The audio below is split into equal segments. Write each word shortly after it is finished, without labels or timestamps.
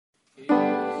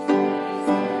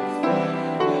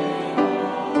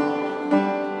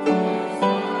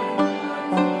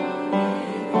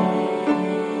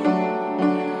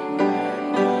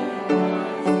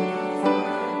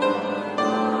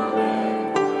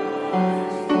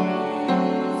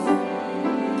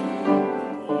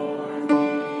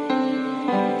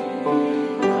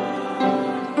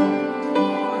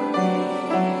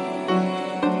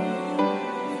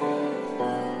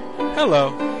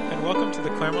Hello, and welcome to the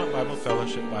Claremont Bible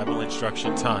Fellowship Bible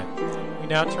Instruction Time. We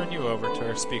now turn you over to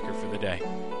our speaker for the day.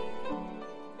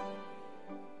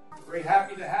 Very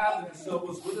happy to have Mr.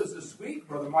 Silva's with us this week.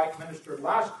 Brother Mike ministered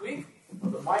last week.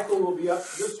 Brother Michael will be up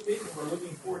this week, and we're looking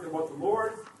forward to what the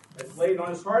Lord has laid on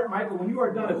his heart. Michael, when you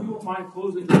are done, if you won't mind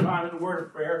closing the time in a word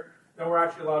of prayer, then we're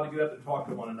actually allowed to get up and talk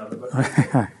to one another.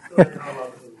 But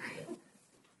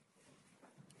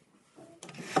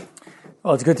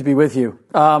Well, it's good to be with you.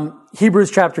 Hebrews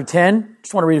chapter 10.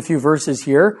 Just want to read a few verses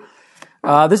here.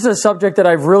 This is a subject that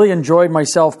I've really enjoyed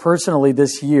myself personally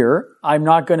this year. I'm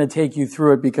not going to take you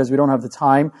through it because we don't have the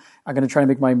time. I'm going to try to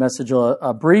make my message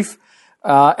brief.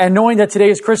 And knowing that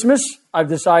today is Christmas, I've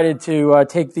decided to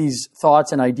take these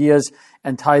thoughts and ideas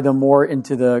and tie them more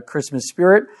into the Christmas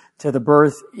spirit, to the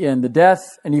birth and the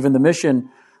death, and even the mission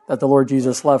that the Lord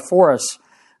Jesus left for us.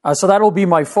 So that will be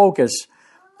my focus.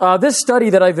 This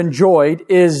study that I've enjoyed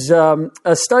is a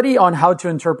study on how to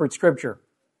interpret Scripture.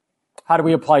 How do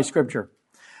we apply Scripture?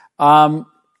 I'm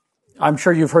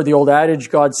sure you've heard the old adage,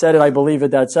 God said it, I believe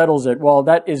it, that settles it. Well,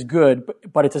 that is good,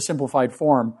 but it's a simplified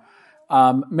form.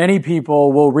 Many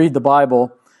people will read the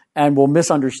Bible and will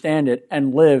misunderstand it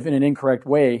and live in an incorrect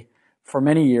way for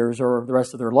many years or the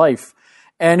rest of their life.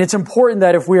 And it's important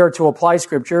that if we are to apply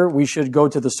Scripture, we should go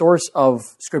to the source of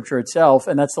Scripture itself,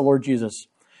 and that's the Lord Jesus.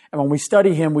 And when we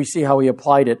study him, we see how he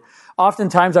applied it.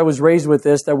 Oftentimes, I was raised with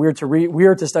this, that we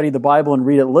are to study the Bible and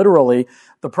read it literally.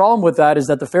 The problem with that is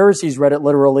that the Pharisees read it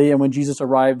literally, and when Jesus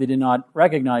arrived, they did not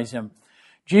recognize him.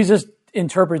 Jesus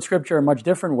interpreted Scripture a much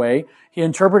different way. He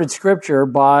interpreted Scripture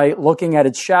by looking at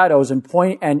its shadows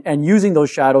and using those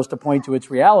shadows to point to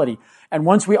its reality. And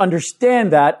once we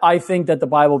understand that, I think that the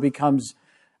Bible becomes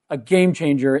a game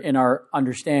changer in our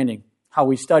understanding, how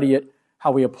we study it,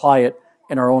 how we apply it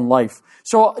in our own life.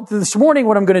 So this morning,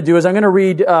 what I'm going to do is I'm going to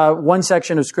read one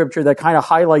section of Scripture that kind of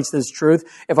highlights this truth.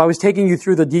 If I was taking you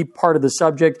through the deep part of the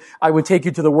subject, I would take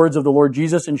you to the words of the Lord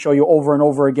Jesus and show you over and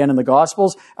over again in the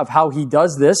Gospels of how he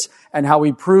does this and how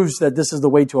he proves that this is the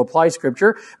way to apply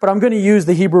Scripture. But I'm going to use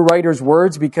the Hebrew writer's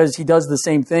words because he does the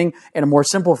same thing in a more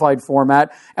simplified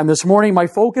format. And this morning, my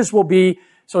focus will be,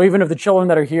 so even if the children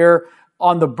that are here,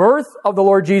 on the birth of the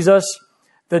Lord Jesus,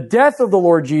 the death of the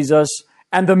Lord Jesus,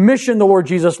 and the mission the Lord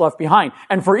Jesus left behind.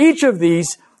 And for each of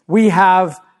these, we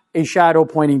have a shadow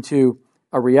pointing to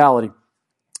a reality.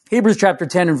 Hebrews chapter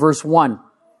 10 and verse 1.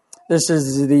 This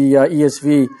is the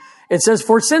ESV. It says,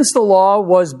 "For since the law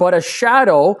was but a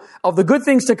shadow of the good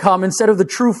things to come instead of the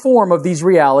true form of these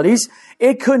realities,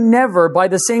 it could never, by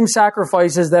the same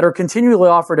sacrifices that are continually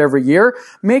offered every year,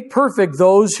 make perfect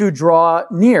those who draw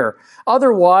near.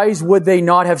 Otherwise, would they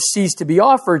not have ceased to be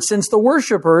offered, since the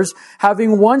worshippers,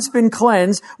 having once been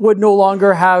cleansed, would no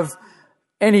longer have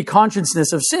any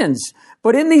consciousness of sins.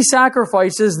 But in these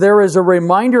sacrifices, there is a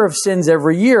reminder of sins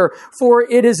every year, for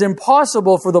it is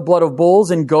impossible for the blood of bulls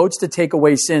and goats to take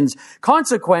away sins.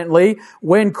 Consequently,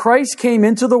 when Christ came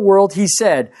into the world, he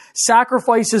said,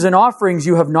 'Sacrifices and offerings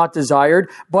you have not desired,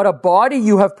 but a body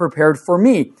you have prepared for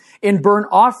me. In burnt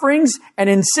offerings and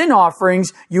in sin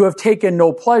offerings you have taken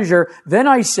no pleasure. Then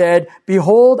I said,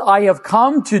 Behold, I have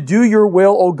come to do your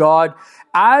will, O God,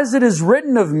 as it is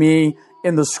written of me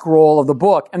in the scroll of the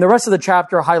book.'" And the rest of the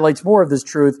chapter highlights more of this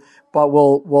truth, but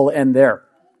we'll end there.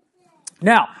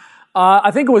 Now,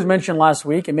 I think it was mentioned last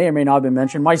week, it may or may not have been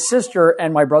mentioned, my sister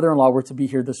and my brother-in-law were to be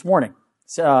here this morning,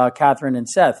 Catherine and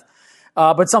Seth.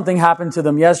 But something happened to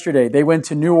them yesterday. They went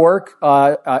to Newark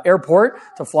Airport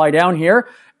to fly down here,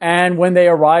 and when they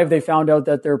arrived, they found out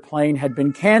that their plane had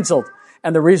been canceled.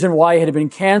 And the reason why it had been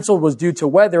canceled was due to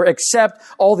weather, except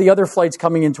all the other flights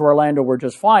coming into Orlando were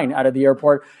just fine out of the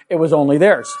airport. It was only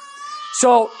theirs.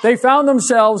 So they found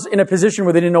themselves in a position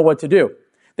where they didn't know what to do.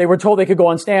 They were told they could go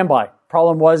on standby.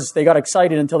 Problem was they got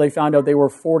excited until they found out they were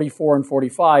 44 and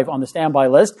 45 on the standby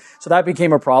list. So that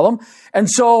became a problem. And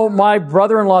so my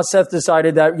brother-in-law, Seth,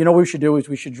 decided that, what we should do is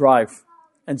we should drive.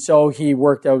 And so he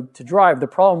worked out to drive. The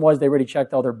problem was they already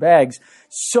checked all their bags.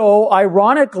 So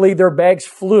ironically, their bags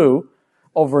flew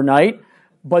overnight,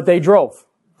 but they drove.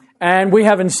 And we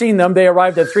haven't seen them. They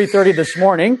arrived at 3:30 this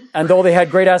morning. And though they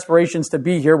had great aspirations to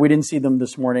be here, we didn't see them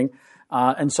this morning.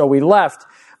 And so we left.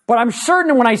 But I'm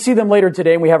certain when I see them later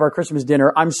today and we have our Christmas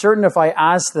dinner, I'm certain if I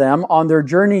ask them on their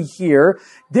journey here,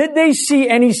 did they see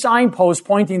any signposts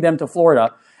pointing them to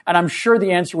Florida? And I'm sure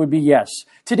the answer would be yes.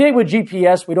 Today with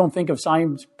GPS, we don't think of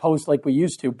signposts like we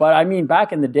used to. But I mean,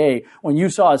 back in the day, when you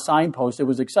saw a signpost, it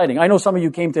was exciting. I know some of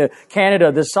you came to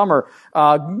Canada this summer.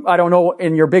 I don't know,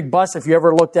 in your big bus, if you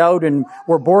ever looked out and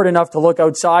were bored enough to look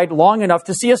outside long enough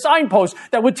to see a signpost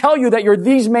that would tell you that you're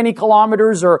these many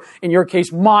kilometers, or in your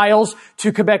case, miles,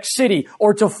 to Quebec City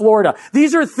or to Florida.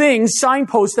 These are things,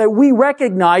 signposts, that we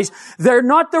recognize. They're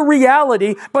not the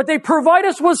reality, but they provide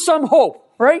us with some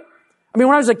hope, right? I mean,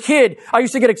 when I was a kid, I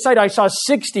used to get excited. I saw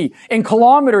 60 in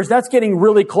kilometers. That's getting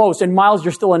really close. In miles,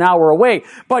 you're still an hour away.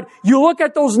 But you look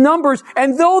at those numbers,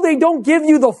 and though they don't give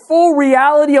you the full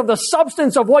reality of the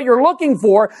substance of what you're looking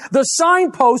for, the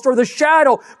signpost or the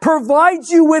shadow provides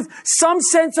you with some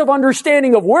sense of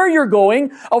understanding of where you're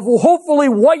going, of hopefully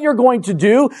what you're going to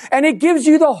do, and it gives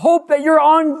you the hope that you're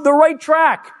on the right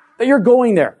track, that you're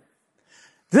going there.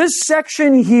 This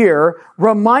section here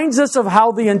reminds us of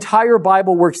how the entire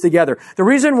Bible works together. The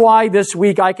reason why this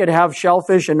week I could have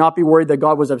shellfish and not be worried that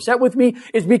God was upset with me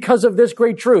is because of this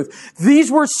great truth.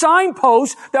 These were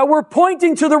signposts that were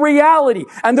pointing to the reality,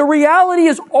 and the reality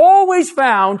is always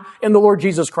found in the Lord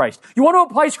Jesus Christ. You want to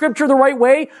apply Scripture the right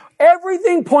way?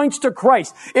 Everything points to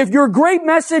Christ. If your great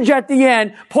message at the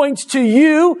end points to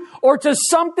you or to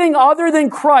something other than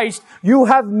Christ, you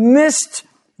have missed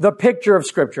the picture of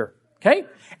Scripture. Okay?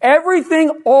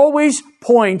 Everything always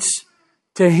points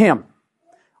to Him.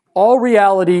 All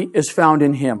reality is found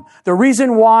in Him. The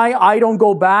reason why I don't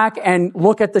go back and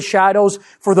look at the shadows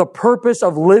for the purpose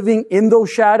of living in those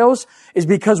shadows is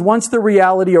because once the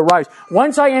reality arrives,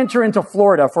 once I enter into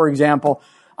Florida, for example,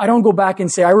 I don't go back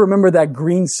and say, I remember that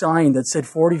green sign that said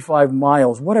 45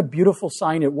 miles. What a beautiful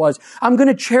sign it was. I'm going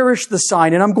to cherish the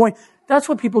sign, and that's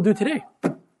what people do today.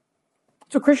 That's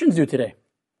what Christians do today.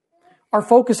 Our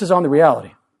focus is on the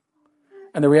reality.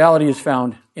 And the reality is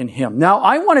found in Him. Now,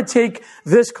 I want to take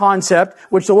this concept,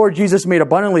 which the Lord Jesus made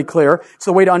abundantly clear. It's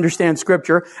the way to understand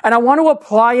Scripture. And I want to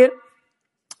apply it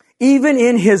even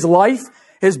in His life,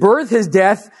 His birth, His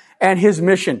death, and His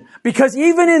mission. Because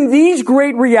even in these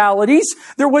great realities,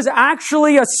 there was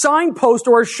actually a signpost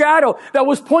or a shadow that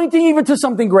was pointing even to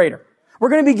something greater. We're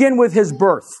going to begin with His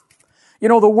birth. You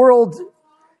know, the world,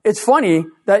 it's funny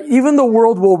that even the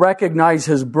world will recognize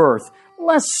His birth.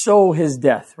 Less so His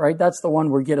death, right? That's the one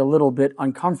we get a little bit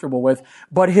uncomfortable with.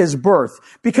 But His birth.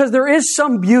 Because there is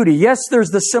some beauty. Yes,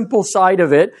 there's the simple side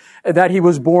of it, that He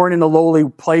was born in a lowly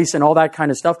place and all that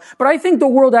kind of stuff. But I think the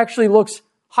world actually looks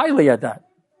highly at that.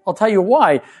 I'll tell you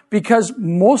why. Because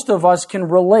most of us can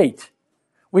relate.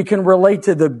 We can relate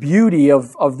to the beauty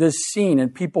of this scene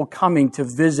and people coming to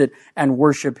visit and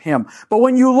worship Him. But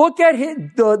when you look at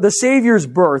the Savior's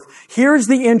birth, here's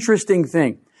the interesting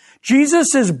thing.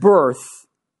 Jesus' birth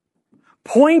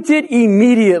pointed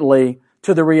immediately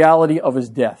to the reality of His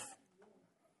death.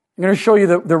 I'm going to show you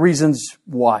the reasons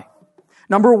why.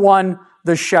 Number one,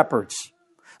 the shepherds.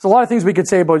 There's a lot of things we could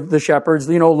say about the shepherds,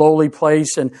 you know, lowly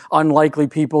place and unlikely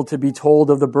people to be told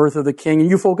of the birth of the King, and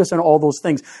you focus on all those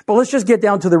things. But let's just get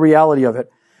down to the reality of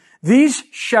it. These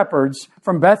shepherds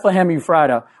from Bethlehem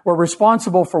Ephrata were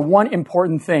responsible for one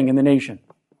important thing in the nation.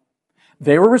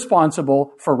 They were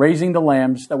responsible for raising the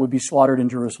lambs that would be slaughtered in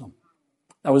Jerusalem.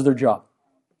 That was their job.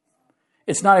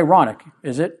 It's not ironic,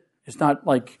 is it? It's not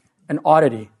like an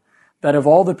oddity that of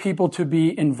all the people to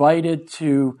be invited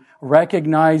to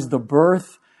recognize the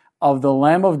birth of the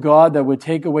Lamb of God that would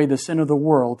take away the sin of the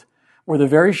world were the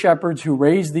very shepherds who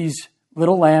raised these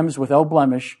little lambs without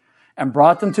blemish and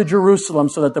brought them to Jerusalem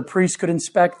so that the priests could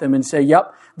inspect them and say,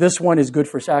 yep, this one is good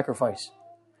for sacrifice.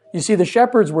 You see, the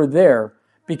shepherds were there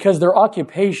because their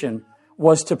occupation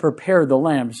was to prepare the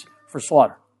lambs for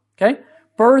slaughter. Okay?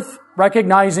 Birth,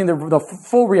 recognizing the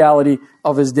full reality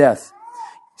of His death.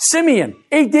 Simeon,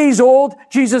 8 days old,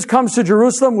 Jesus comes to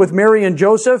Jerusalem with Mary and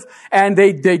Joseph, and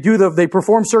they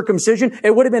perform circumcision.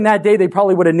 It would have been that day, they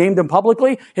probably would have named him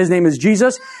publicly. His name is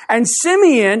Jesus. And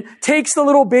Simeon takes the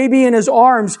little baby in his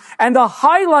arms, and the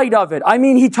highlight of it, I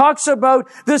mean, he talks about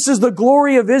this is the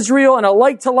glory of Israel and a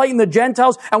light to lighten the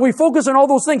Gentiles, and we focus on all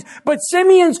those things. But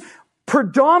Simeon's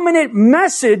predominant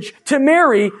message to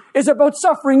Mary is about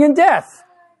suffering and death.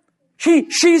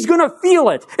 She's going to feel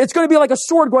it. It's going to be like a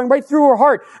sword going right through her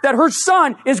heart, that her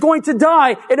son is going to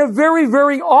die in a very,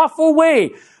 very awful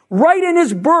way. Right in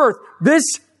his birth, this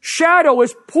shadow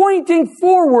is pointing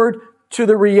forward to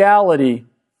the reality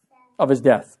of his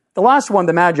death. The last one,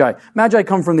 the Magi. Magi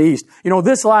come from the East. You know,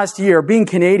 this last year, being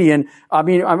Canadian, I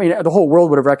mean, the whole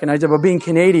world would have recognized it, but being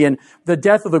Canadian, the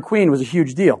death of the Queen was a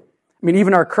huge deal. I mean,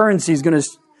 even our currency is going to,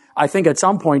 I think at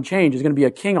some point change. There's going to be a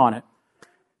king on it.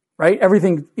 Right?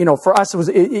 Everything, you know, for us,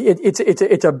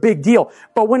 it's a big deal.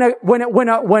 But when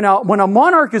a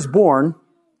monarch is born,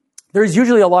 there's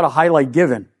usually a lot of highlight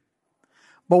given.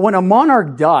 But when a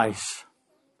monarch dies,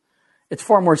 it's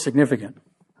far more significant.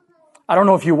 I don't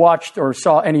know if you watched or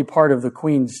saw any part of the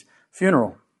Queen's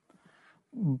funeral,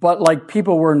 but like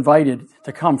people were invited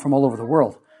to come from all over the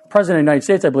world. President of the United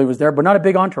States, I believe, was there, but not a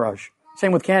big entourage.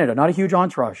 Same with Canada, not a huge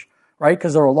entourage, right?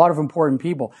 Because there are a lot of important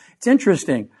people. It's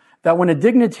interesting that when a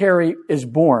dignitary is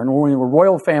born, or when a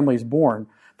royal family is born,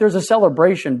 there's a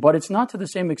celebration, but it's not to the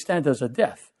same extent as a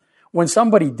death. When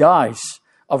somebody dies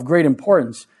of great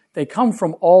importance, they come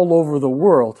from all over the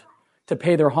world to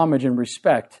pay their homage and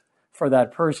respect for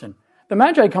that person. The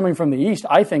Magi coming from the East,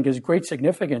 I think, is great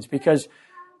significance because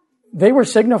they were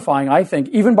signifying, I think,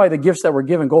 even by the gifts that were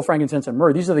given, gold, frankincense, and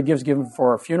myrrh, these are the gifts given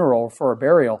for a funeral, for a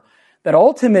burial, that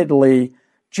ultimately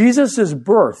Jesus'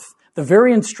 birth, the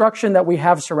very instruction that we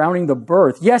have surrounding the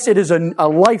birth, yes, it is a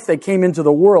life that came into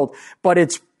the world, but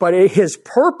his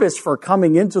purpose for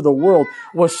coming into the world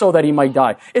was so that he might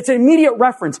die. It's an immediate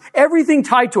reference, everything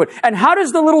tied to it. And how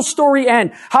does the little story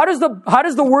end? How does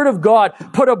the Word of God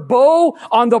put a bow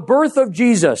on the birth of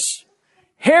Jesus?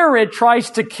 Herod tries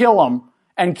to kill him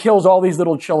and kills all these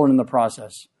little children in the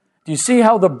process. Do you see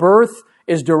how the birth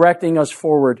is directing us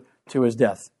forward to his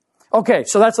death? Okay,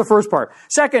 so that's the first part.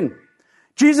 Second,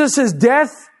 Jesus'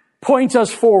 death points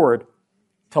us forward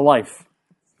to life.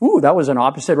 Ooh, that was an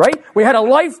opposite, right? We had a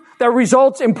life that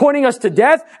results in pointing us to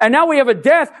death, and now we have a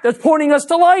death that's pointing us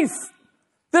to life.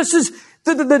 This is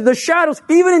the shadows.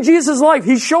 Even in Jesus' life,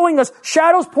 he's showing us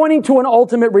shadows pointing to an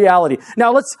ultimate reality.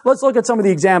 Now, let's look at some of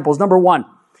the examples. Number one,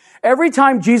 every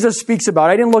time Jesus speaks about,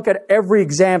 I didn't look at every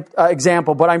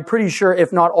example, but I'm pretty sure,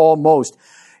 if not almost,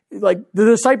 like the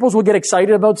disciples will get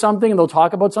excited about something and they'll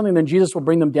talk about something, then Jesus will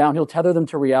bring them down. He'll tether them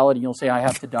to reality and he'll say, I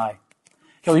have to die.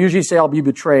 He'll usually say, I'll be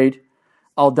betrayed,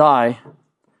 I'll die,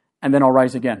 and then I'll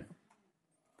rise again.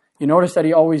 You notice that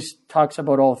he always talks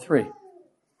about all three.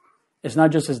 It's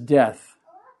not just his death.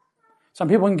 Some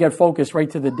people can get focused right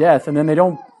to the death and then they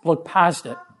don't look past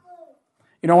it.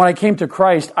 You know, when I came to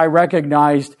Christ, I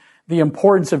recognized the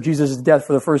importance of Jesus' death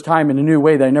for the first time in a new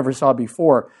way that I never saw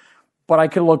before. But I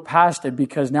could look past it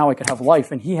because now I could have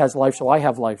life, and he has life, so I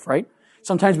have life, right?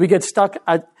 Sometimes we get stuck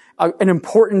at an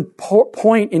important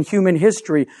point in human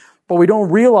history, but we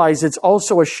don't realize it's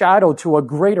also a shadow to a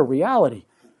greater reality.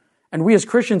 And we as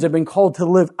Christians have been called to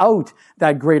live out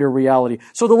that greater reality.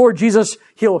 So the Lord Jesus,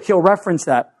 he'll reference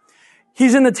that.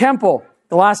 He's in the temple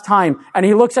the last time, and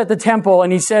he looks at the temple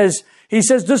and he says,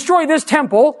 destroy this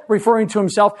temple, referring to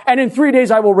himself, and in 3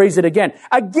 days I will raise it again.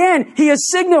 Again, he is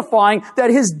signifying that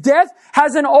his death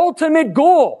has an ultimate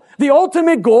goal. The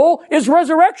ultimate goal is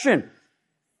resurrection.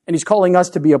 And he's calling us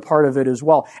to be a part of it as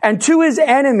well. And to his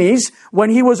enemies, when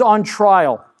he was on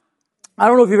trial, I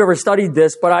don't know if you've ever studied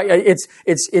this, but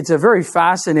it's a very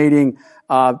fascinating.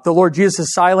 The Lord Jesus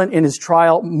is silent in his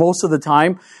trial most of the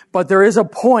time, but there is a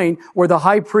point where the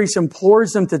high priest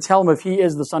implores him to tell him if he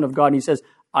is the Son of God, and he says,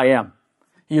 I am.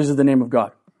 He uses the name of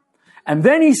God. And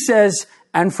then he says,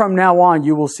 and from now on,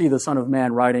 you will see the Son of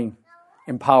Man riding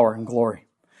in power and glory.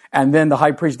 And then the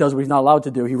high priest does what he's not allowed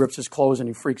to do. He rips his clothes and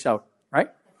he freaks out, right?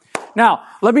 Now,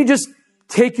 let me just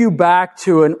take you back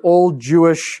to an old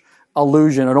Jewish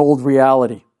illusion, an old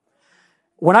reality.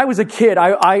 When I was a kid,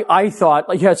 I thought,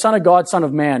 like, yeah, Son of God, Son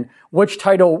of Man, which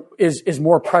title is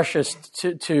more precious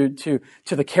to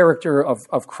the character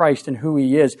of Christ and who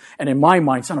he is? And in my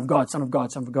mind, Son of God, Son of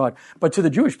God, Son of God. But to the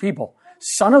Jewish people,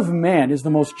 Son of Man is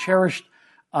the most cherished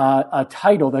a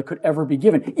title that could ever be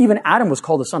given. Even Adam was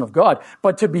called the Son of God.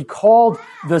 But to be called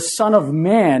the Son of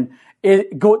Man,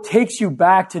 takes you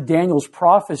back to Daniel's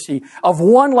prophecy of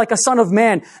one like a son of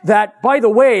man that, by the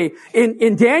way,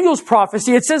 in Daniel's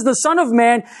prophecy, it says the Son of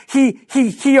Man,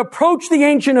 he approached the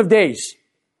Ancient of Days.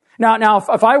 Now,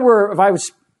 if I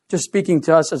was just speaking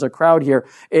to us as a crowd here,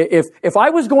 if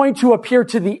I was going to appear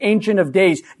to the Ancient of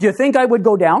Days, do you think I would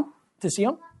go down to see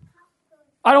him?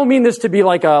 I don't mean this to be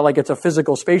like it's a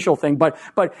physical, spatial thing, but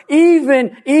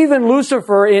even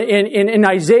Lucifer in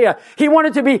Isaiah, he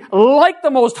wanted to be like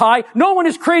the Most High. No one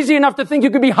is crazy enough to think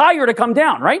you could be higher to come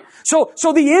down, right? So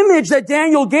the image that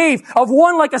Daniel gave of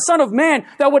one like a Son of Man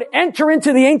that would enter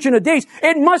into the Ancient of Days,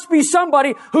 it must be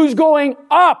somebody who's going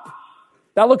up.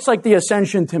 That looks like the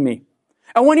ascension to me.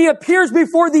 And when he appears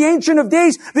before the Ancient of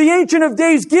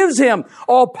Days gives him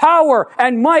all power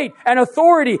and might and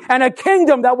authority and a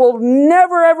kingdom that will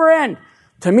never ever end.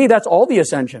 To me, that's all the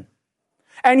ascension.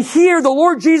 And here the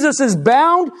Lord Jesus is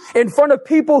bound in front of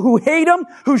people who hate him,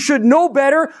 who should know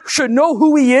better, should know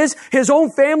who he is, his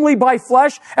own family by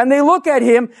flesh, and they look at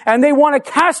him and they want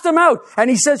to cast him out. And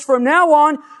he says, from now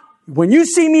on, when you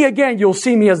see me again, you'll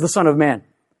see me as the Son of Man,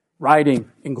 riding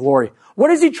in glory.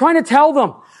 What is he trying to tell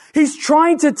them? He's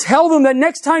trying to tell them that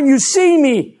next time you see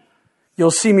me,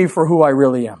 you'll see me for who I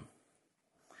really am.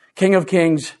 King of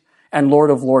kings and Lord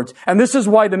of lords. And this is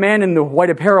why the man in the white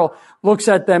apparel looks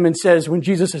at them and says, when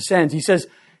Jesus ascends, he says,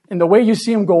 and the way you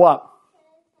see him go up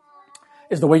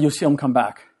is the way you see him come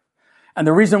back. And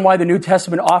the reason why the New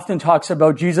Testament often talks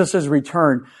about Jesus'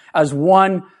 return as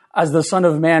the Son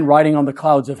of Man riding on the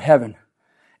clouds of heaven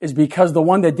is because the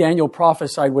one that Daniel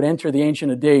prophesied would enter the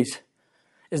Ancient of Days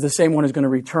is the same one who's going to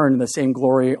return in the same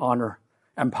glory, honor,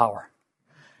 and power.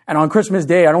 And on Christmas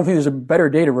Day, I don't think there's a better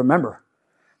day to remember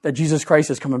that Jesus Christ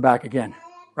is coming back again,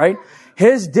 right?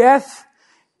 His death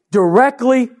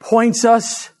directly points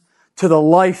us to the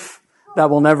life that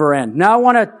will never end. Now I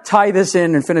want to tie this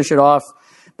in and finish it off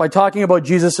by talking about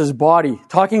Jesus' body,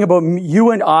 talking about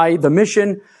you and I, the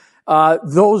mission,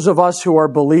 those of us who are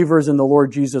believers in the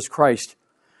Lord Jesus Christ.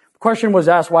 The question was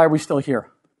asked, why are we still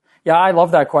here? Yeah, I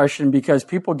love that question because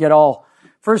people get all,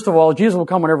 first of all, Jesus will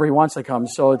come whenever he wants to come,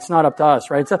 so it's not up to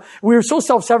us, right? So we're so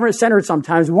self-centered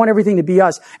sometimes. We want everything to be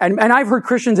us. And I've heard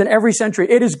Christians in every century,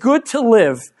 it is good to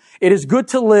live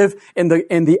in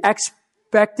the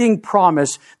expecting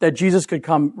promise that Jesus could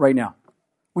come right now.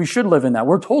 We should live in that.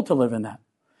 We're told to live in that.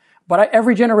 But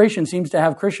every generation seems to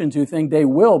have Christians who think they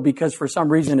will because for some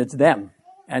reason it's them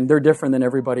and they're different than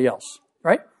everybody else,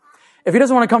 right? If he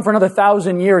doesn't want to come for another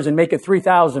 1,000 years and make it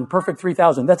 3,000, perfect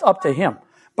 3,000, that's up to him.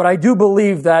 But I do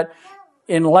believe that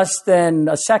in less than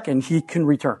a second, he can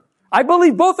return. I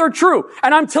believe both are true,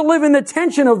 and I'm to live in the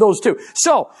tension of those two.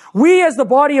 So, we as the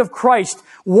body of Christ,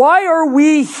 why are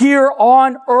we here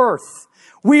on earth?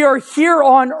 We are here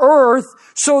on earth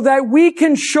so that we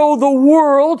can show the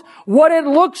world what it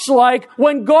looks like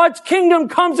when God's kingdom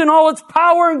comes in all its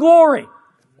power and glory.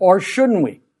 Or shouldn't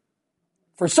we?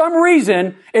 For some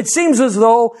reason, it seems as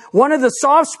though one of the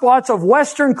soft spots of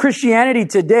Western Christianity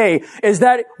today is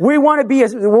that we're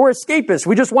escapists.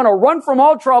 We just want to run from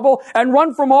all trouble and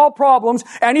run from all problems.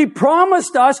 And he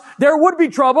promised us there would be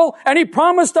trouble, and he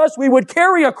promised us we would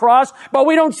carry a cross, but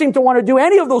we don't seem to want to do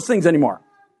any of those things anymore.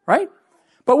 Right?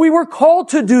 But we were called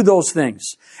to do those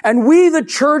things. And we, the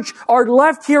church, are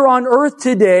left here on earth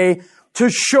today to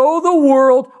show the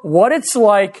world what it's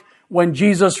like when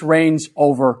Jesus reigns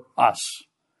over us.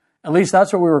 At least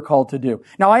that's what we were called to do.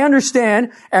 Now I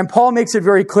understand, and Paul makes it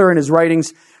very clear in his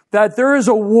writings, that there is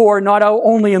a war not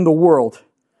only in the world,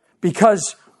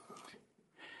 because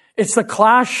it's the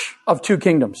clash of two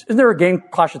kingdoms. Isn't there a game,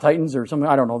 Clash of Titans or something?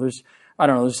 I don't know. There's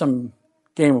some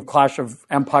game of Clash of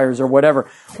Empires or whatever.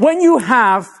 When you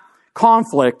have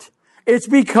conflict, it's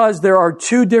because there are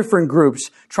two different groups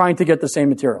trying to get the same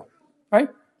material, right?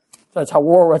 That's how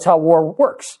war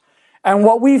works. And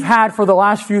what we've had for the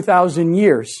last few thousand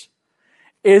years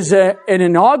is an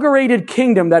inaugurated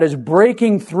kingdom that is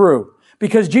breaking through.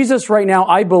 Because Jesus right now,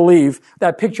 I believe,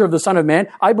 that picture of the Son of Man,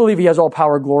 I believe he has all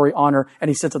power, glory, honor, and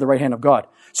he sits at the right hand of God.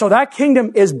 So that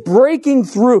kingdom is breaking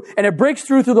through, and it breaks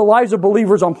through the lives of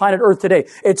believers on planet Earth today.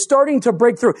 It's starting to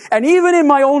break through. And even in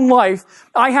my own life,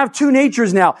 I have two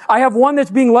natures now. I have one that's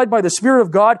being led by the Spirit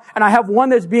of God, and I have one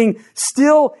that's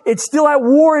it's still at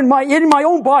war in my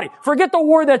own body. Forget the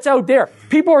war that's out there.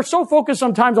 People are so focused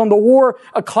sometimes on the war,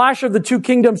 a clash of the two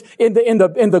kingdoms in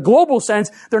the global sense,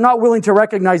 they're not willing to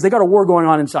recognize they got a war going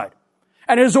on inside.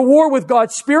 And it is a war with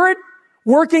God's Spirit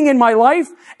working in my life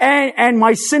and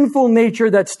my sinful nature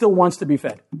that still wants to be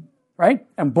fed. Right?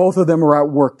 And both of them are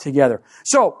at work together.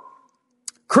 So,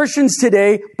 Christians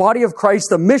today, body of Christ,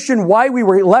 the mission, why we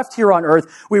were left here on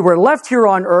earth, we were left here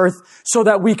on earth so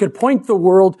that we could point the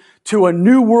world to a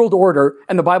new world order,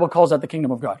 and the Bible calls that the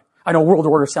kingdom of God. I know world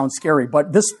order sounds scary,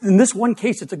 but in this one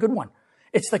case, it's a good one.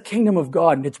 It's the kingdom of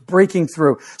God, and it's breaking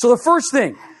through. So the first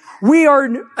thing, we are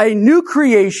a new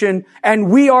creation, and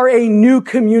we are a new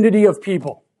community of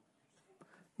people.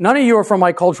 None of you are from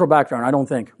my cultural background, I don't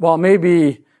think. Well,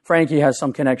 maybe Frankie has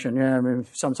some connection. Yeah, I mean,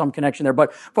 some connection there.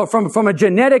 But from a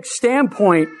genetic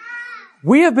standpoint,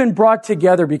 we have been brought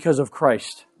together because of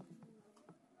Christ.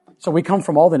 So we come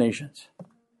from all the nations.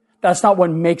 That's not what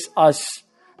makes us,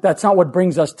 that's not what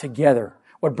brings us together.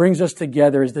 What brings us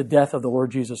together is the death of the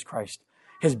Lord Jesus Christ,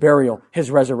 his burial,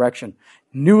 his resurrection,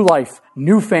 new life,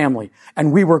 new family,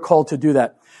 and we were called to do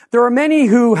that. There are many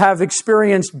who have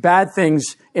experienced bad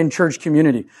things in church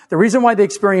community. The reason why they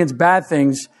experience bad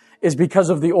things is because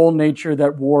of the old nature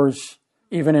that wars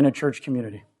even in a church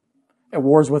community. It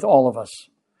wars with all of us.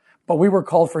 But we were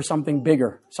called for something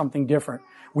bigger, something different.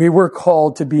 We were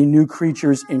called to be new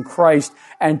creatures in Christ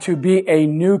and to be a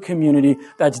new community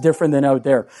that's different than out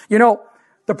there. You know,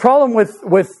 the problem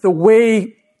with the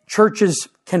way churches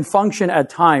can function at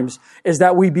times is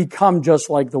that we become just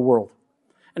like the world.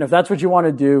 And if that's what you want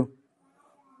to do,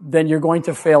 then you're going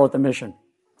to fail at the mission.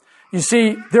 You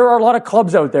see, there are a lot of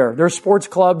clubs out there. There's sports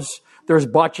clubs. There's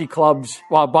bocce clubs.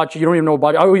 Well, bocce, you don't even know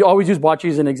bocce. I always use bocce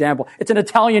as an example. It's an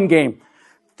Italian game.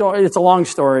 It's a long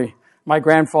story. My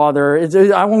grandfather,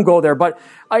 I won't go there, but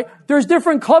there's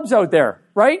different clubs out there,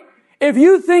 right? If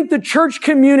you think the church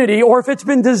community, or if it's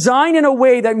been designed in a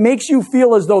way that makes you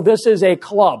feel as though this is a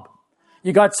club,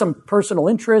 you got some personal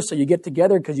interests, so you get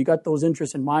together because you got those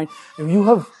interests in mind, and you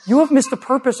have missed the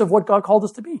purpose of what God called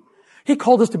us to be. He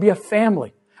called us to be a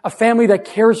family that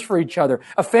cares for each other,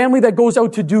 a family that goes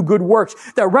out to do good works,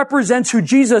 that represents who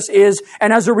Jesus is,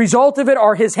 and as a result of it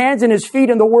are his hands and his feet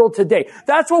in the world today.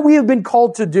 That's what we have been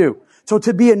called to do. So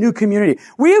to be a new community.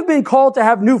 We have been called to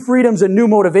have new freedoms and new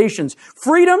motivations.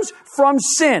 Freedoms from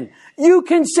sin. You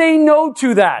can say no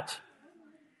to that.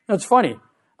 That's funny.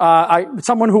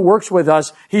 Someone who works with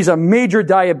us, he's a major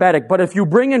diabetic, but if you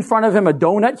bring in front of him a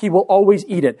donut, he will always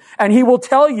eat it. And he will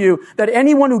tell you that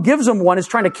anyone who gives him one is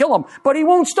trying to kill him, but he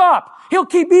won't stop. He'll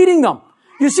keep eating them.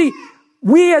 You see,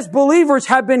 we as believers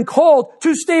have been called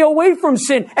to stay away from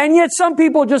sin, and yet some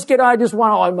people just I just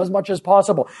want as much as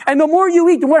possible. And the more you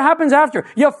eat, what happens after?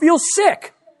 You feel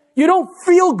sick. You don't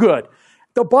feel good.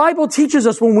 The Bible teaches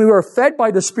us when we are fed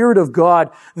by the Spirit of God,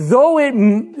 though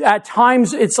at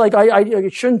times it's like, I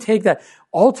shouldn't take that.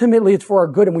 Ultimately, it's for our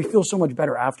good and we feel so much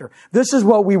better after. This is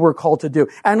what we were called to do.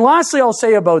 And lastly, I'll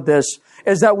say about this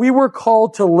is that we were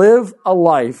called to live a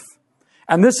life.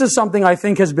 And this is something I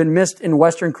think has been missed in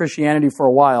Western Christianity for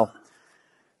a while.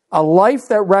 A life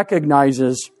that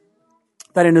recognizes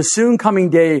that in a soon coming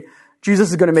day,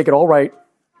 Jesus is going to make it all right.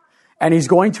 And he's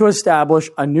going to establish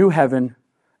a new heaven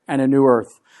and a new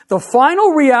earth. The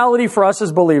final reality for us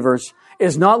as believers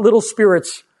is not little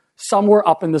spirits somewhere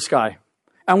up in the sky.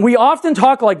 And we often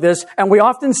talk like this, and we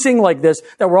often sing like this,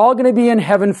 that we're all going to be in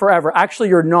heaven forever. Actually,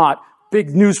 you're not. Big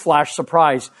newsflash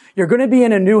surprise. You're going to be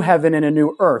in a new heaven and a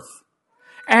new earth.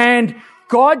 And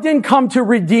God didn't come to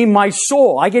redeem my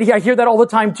soul. I hear that all the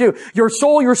time too. Your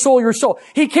soul, your soul, your soul.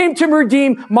 He came to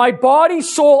redeem my body,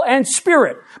 soul, and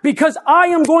spirit, because I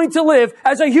am going to live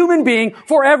as a human being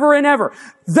forever and ever.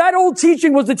 That old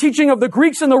teaching was the teaching of the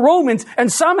Greeks and the Romans, and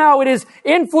somehow it has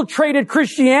infiltrated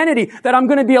Christianity that I'm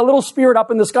going to be a little spirit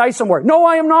up in the sky somewhere. No,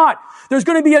 I am not. There's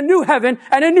going to be a new heaven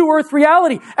and a new earth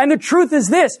reality. And the truth is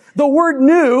this, the word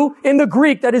new in the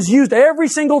Greek that is used every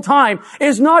single time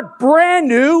is not brand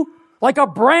new, like a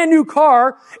brand new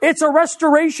car. It's a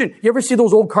restoration. You ever see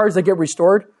those old cars that get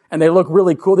restored? And they look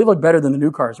really cool. They look better than the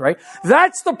new cars, right?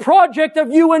 That's the project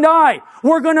of you and I.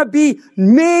 We're going to be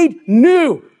made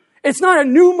new. It's not a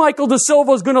new Michael De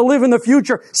Silva is going to live in the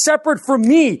future separate from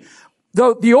me.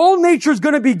 The old nature is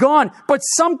going to be gone, but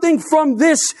something from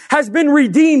this has been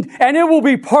redeemed, and it will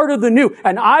be part of the new.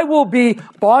 And I will be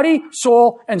body,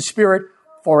 soul, and spirit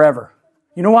forever.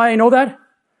 You know why I know that?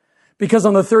 Because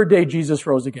on the third day, Jesus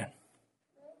rose again.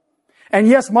 And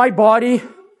yes, my body,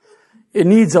 it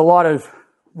needs a lot of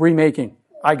remaking.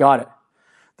 I got it.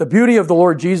 The beauty of the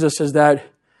Lord Jesus is that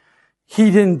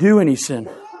he didn't do any sin.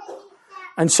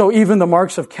 And so even the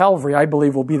marks of Calvary, I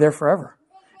believe, will be there forever.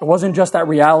 It wasn't just that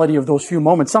reality of those few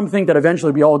moments. Some think that eventually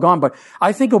it'll be all gone, but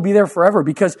I think it'll be there forever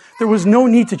because there was no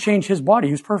need to change his body.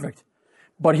 He was perfect.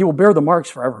 But he will bear the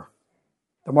marks forever.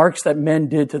 The marks that men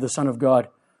did to the Son of God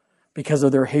because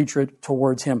of their hatred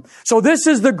towards him. So this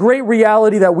is the great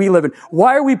reality that we live in.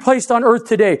 Why are we placed on earth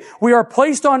today? We are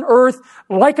placed on earth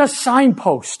like a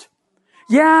signpost.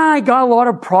 Yeah, I got a lot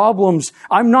of problems.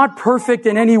 I'm not perfect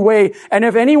in any way. And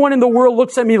if anyone in the world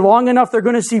looks at me long enough, they're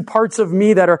going to see parts of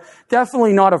me that are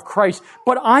definitely not of Christ.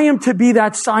 But I am to be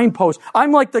that signpost.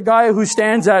 I'm like the guy who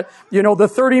stands at, the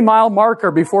 30-mile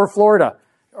marker before Florida.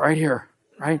 Right here,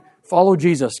 right? Follow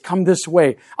Jesus. Come this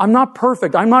way. I'm not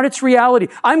perfect. I'm not its reality.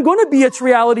 I'm going to be its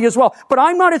reality as well. But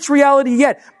I'm not its reality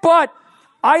yet. But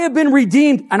I have been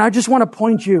redeemed. And I just want to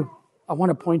point you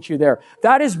there.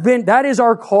 That is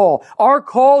our call. Our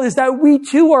call is that we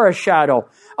too are a shadow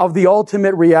of the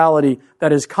ultimate reality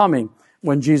that is coming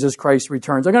when Jesus Christ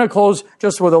returns. I'm going to close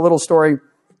just with a little story.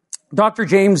 Dr.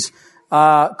 James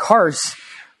Carse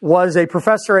was a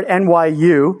professor at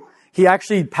NYU. He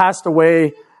actually passed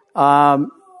away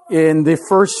in the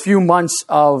first few months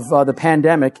of the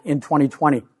pandemic in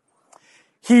 2020.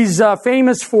 He's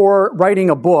famous for writing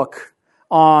a book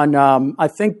on,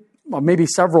 maybe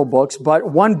several books, but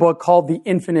one book called The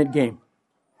Infinite Game.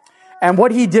 And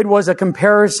what he did was a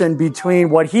comparison between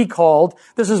what he called,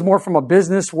 this is more from a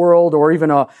business world or even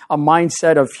a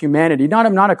mindset of humanity,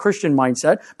 not a Christian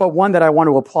mindset, but one that I want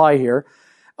to apply here.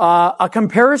 A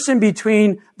comparison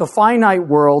between the finite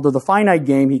world, or the finite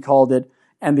game, he called it,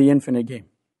 and the infinite game.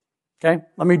 Okay?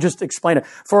 Let me just explain it.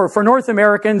 For North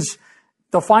Americans,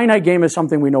 The finite game is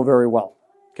something we know very well.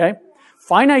 Okay?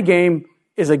 Finite game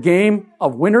is a game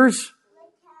of winners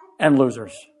and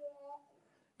losers.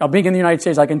 Now, being in the United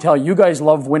States, I can tell you guys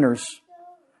love winners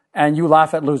and you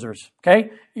laugh at losers.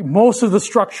 Okay? Most of the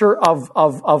structure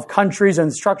of countries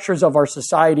and structures of our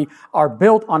society are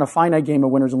built on a finite game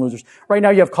of winners and losers. Right now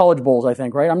you have college bowls, I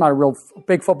think, right? I'm not a real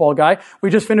big football guy. We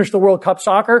just finished the World Cup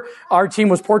soccer. Our team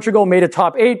was Portugal, made a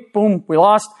top 8. Boom, we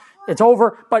lost. It's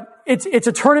over. But it's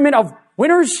a tournament of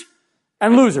winners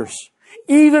and losers.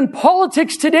 Even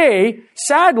politics today,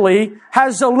 sadly,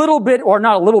 has a little bit, or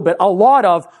not a little bit, a lot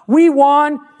of, we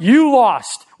won, you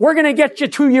lost. We're going to get you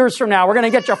 2 years from now. We're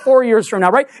going to get you 4 years from now,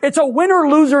 right? It's a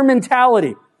winner-loser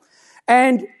mentality.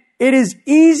 And it is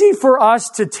easy for us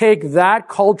to take that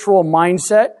cultural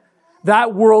mindset, that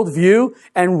worldview,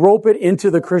 and rope it into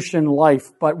the Christian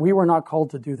life. But we were not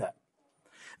called to do that.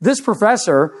 This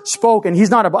professor spoke, and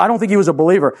I don't think he was a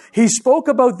believer. He spoke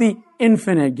about the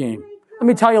infinite game. Let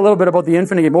me tell you a little bit about the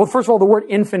infinite game. Well, first of all, the word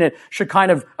infinite should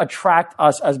kind of attract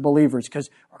us as believers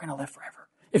because we're going to live forever.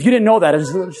 If you didn't know that,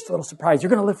 it's just a little surprise. You're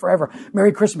going to live forever.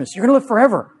 Merry Christmas. You're going to live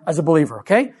forever as a believer,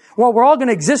 okay? Well, we're all going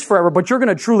to exist forever, but you're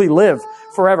going to truly live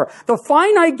forever. The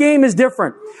finite game is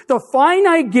different. The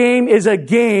finite game is a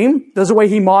game, that's the way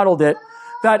he modeled it,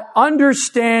 that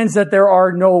understands that there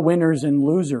are no winners and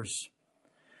losers.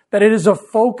 That it is a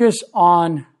focus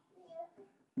on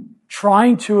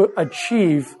trying to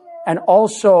achieve and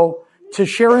also to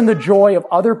share in the joy of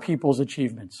other people's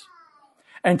achievements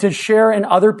and to share in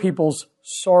other people's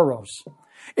sorrows.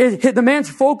 The man's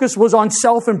focus was on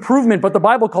self-improvement, but the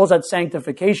Bible calls that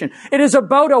sanctification. It is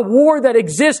about a war that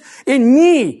exists in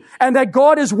me and that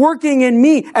God is working in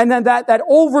me and then that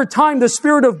over time the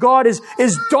Spirit of God is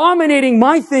dominating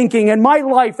my thinking and my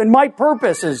life and my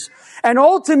purposes. And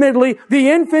ultimately, the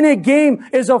infinite game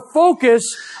is a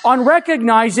focus on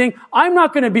recognizing I'm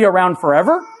not going to be around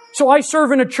forever. So I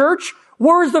serve in a church.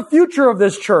 Where is the future of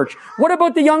this church? What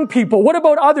about the young people? What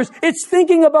about others? It's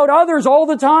thinking about others all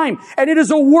the time. And it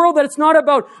is a world that it's not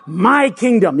about my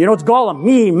kingdom. You know, it's Gollum,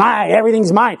 me, my,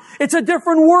 everything's mine. It's a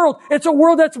different world. It's a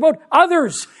world that's about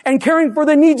others and caring for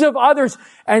the needs of others.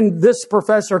 And this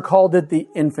professor called it the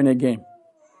infinite game.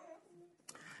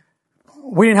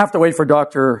 We didn't have to wait for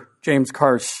Dr. James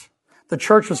Carse. The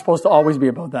church was supposed to always be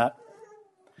about that.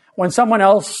 When someone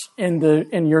else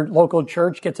in your local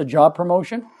church gets a job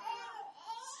promotion,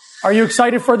 are you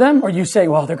excited for them? Or you say,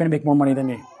 well, they're going to make more money than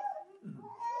me?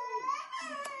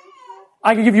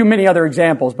 I could give you many other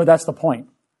examples, but that's the point.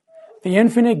 The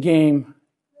infinite game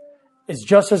is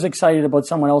just as excited about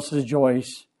someone else's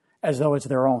joys as though it's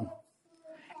their own.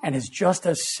 And is just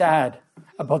as sad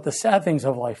about the sad things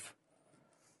of life,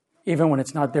 even when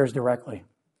it's not theirs directly.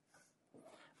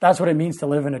 That's what it means to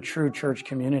live in a true church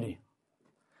community.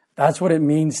 That's what it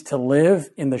means to live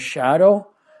in the shadow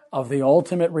of the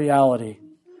ultimate reality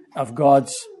of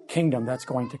God's kingdom that's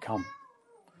going to come.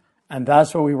 And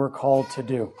that's what we were called to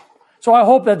do. So I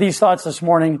hope that these thoughts this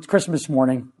morning, it's Christmas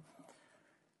morning,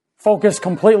 focus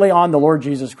completely on the Lord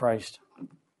Jesus Christ.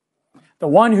 The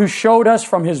one who showed us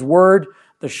from his word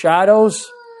the shadows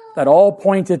that all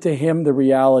pointed to him, the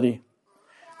reality.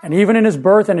 And even in his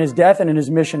birth and his death and in his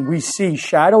mission, we see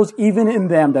shadows even in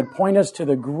them that point us to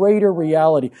the greater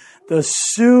reality, the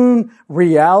soon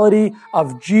reality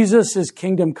of Jesus'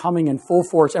 kingdom coming in full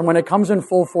force. And when it comes in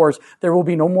full force, there will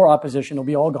be no more opposition. It'll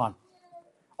be all gone.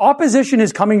 Opposition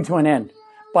is coming to an end.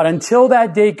 But until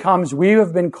that day comes, we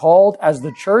have been called as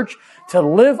the church to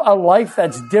live a life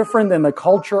that's different than the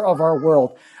culture of our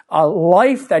world. A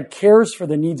life that cares for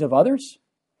the needs of others.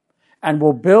 And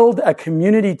we'll build a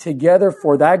community together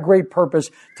for that great purpose,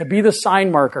 to be the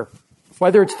sign marker.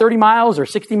 Whether it's 30 miles or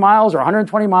 60 miles or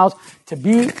 120 miles, to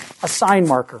be a sign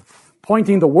marker,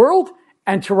 pointing the world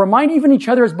and to remind even each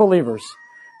other as believers,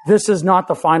 this is not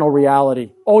the final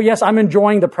reality. Oh yes, I'm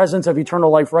enjoying the presence of eternal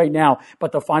life right now,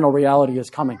 but the final reality is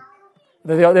coming.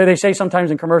 They say sometimes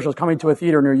in commercials, coming to a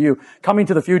theater near you, coming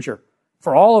to the future,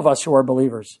 for all of us who are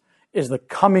believers, is the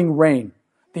coming reign.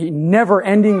 The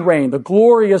never-ending reign, the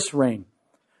glorious reign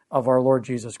of our Lord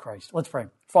Jesus Christ. Let's pray.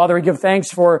 Father, we give thanks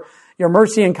for your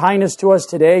mercy and kindness to us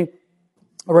today.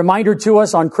 A reminder to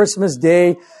us on Christmas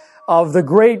Day of the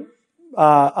great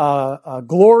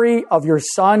glory of your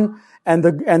Son and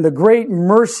the great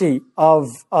mercy of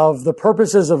the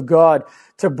purposes of God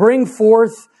to bring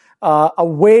forth a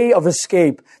way of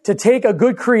escape, to take a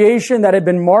good creation that had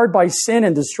been marred by sin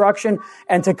and destruction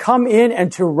and to come in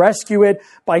and to rescue it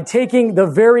by taking the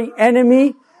very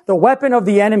enemy, the weapon of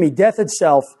the enemy, death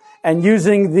itself, and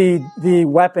using the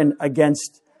weapon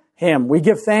against him. We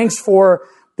give thanks for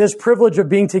this privilege of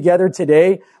being together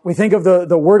today. We think of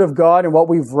the Word of God and what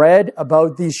we've read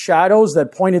about these shadows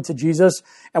that pointed to Jesus.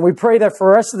 And we pray that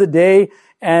for the rest of the day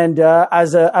and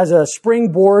as a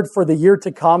springboard for the year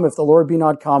to come, if the Lord be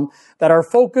not come, that our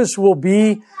focus will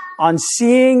be on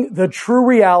seeing the true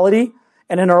reality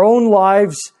and in our own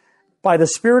lives by the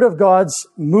Spirit of God's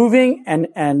moving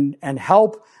and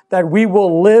help, that we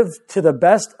will live to the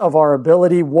best of our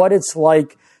ability what it's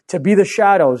like to be the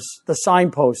shadows, the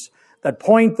signposts that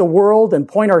point the world and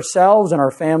point ourselves and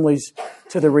our families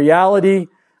to the reality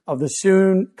of the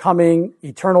soon coming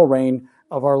eternal reign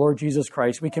of our Lord Jesus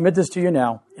Christ. We commit this to you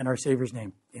now in our Savior's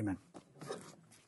name. Amen.